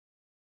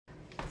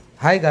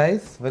Hi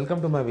guys, welcome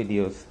to my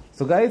videos.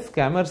 So guys,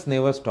 scammers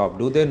never stop.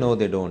 Do they? No,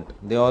 they don't.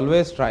 They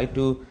always try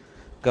to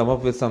come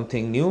up with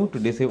something new to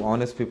deceive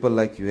honest people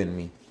like you and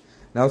me.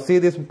 Now see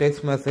this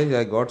text message.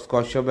 I got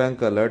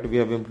Scotiabank alert. We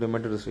have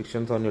implemented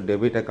restrictions on your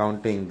debit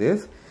accounting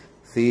this.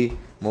 See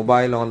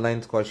mobile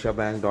online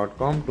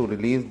scotiabank.com to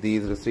release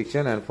these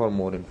restrictions and for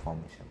more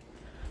information.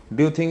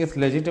 Do you think it's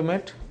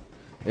legitimate?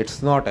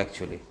 It's not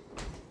actually.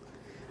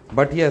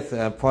 But yes,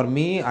 for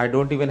me, I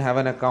don't even have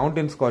an account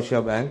in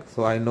Scotiabank,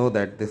 so I know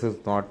that this is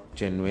not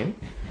genuine.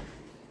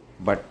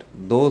 But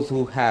those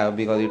who have,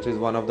 because it is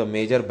one of the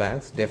major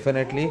banks,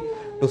 definitely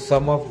to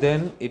some of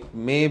them it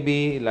may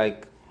be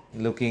like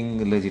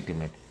looking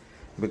legitimate,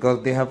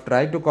 because they have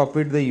tried to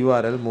copy the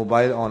URL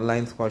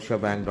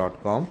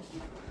mobileonlinescotiabank.com,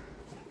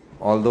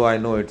 although I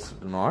know it's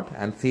not,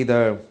 and see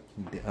the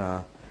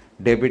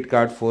debit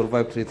card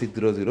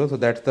 453600. So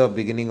that's the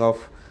beginning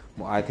of,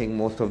 I think,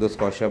 most of the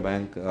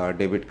Scotiabank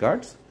debit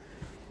cards.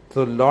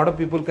 So a lot of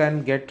people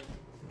can get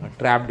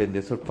trapped in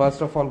this. So first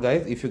of all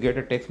guys, if you get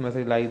a text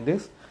message like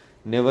this,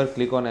 never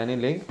click on any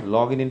link.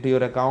 Log in into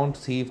your account,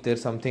 see if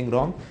there's something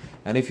wrong,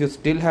 and if you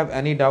still have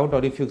any doubt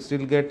or if you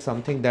still get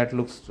something that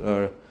looks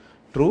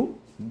true,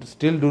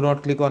 still do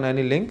not click on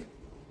any link.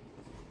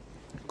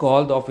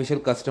 Call the official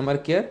customer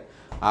care,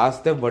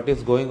 ask them what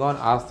is going on,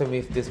 ask them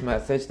if this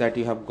message that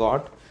you have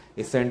got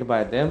is sent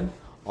by them,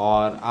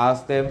 or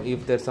ask them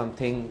if there's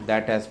something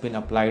that has been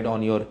applied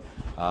on your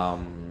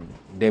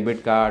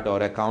debit card or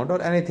account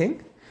or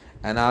anything,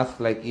 and ask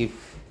like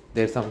if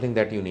there's something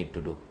that you need to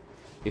do.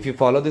 If you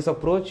follow this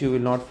approach, you will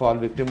not fall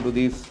victim to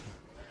these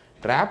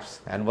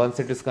traps, and once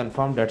it is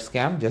confirmed that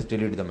scam, just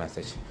delete the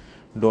message.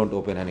 Don't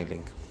open any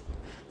link.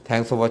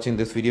 Thanks for watching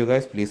this video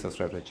guys. Please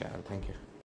subscribe to the channel. Thank you.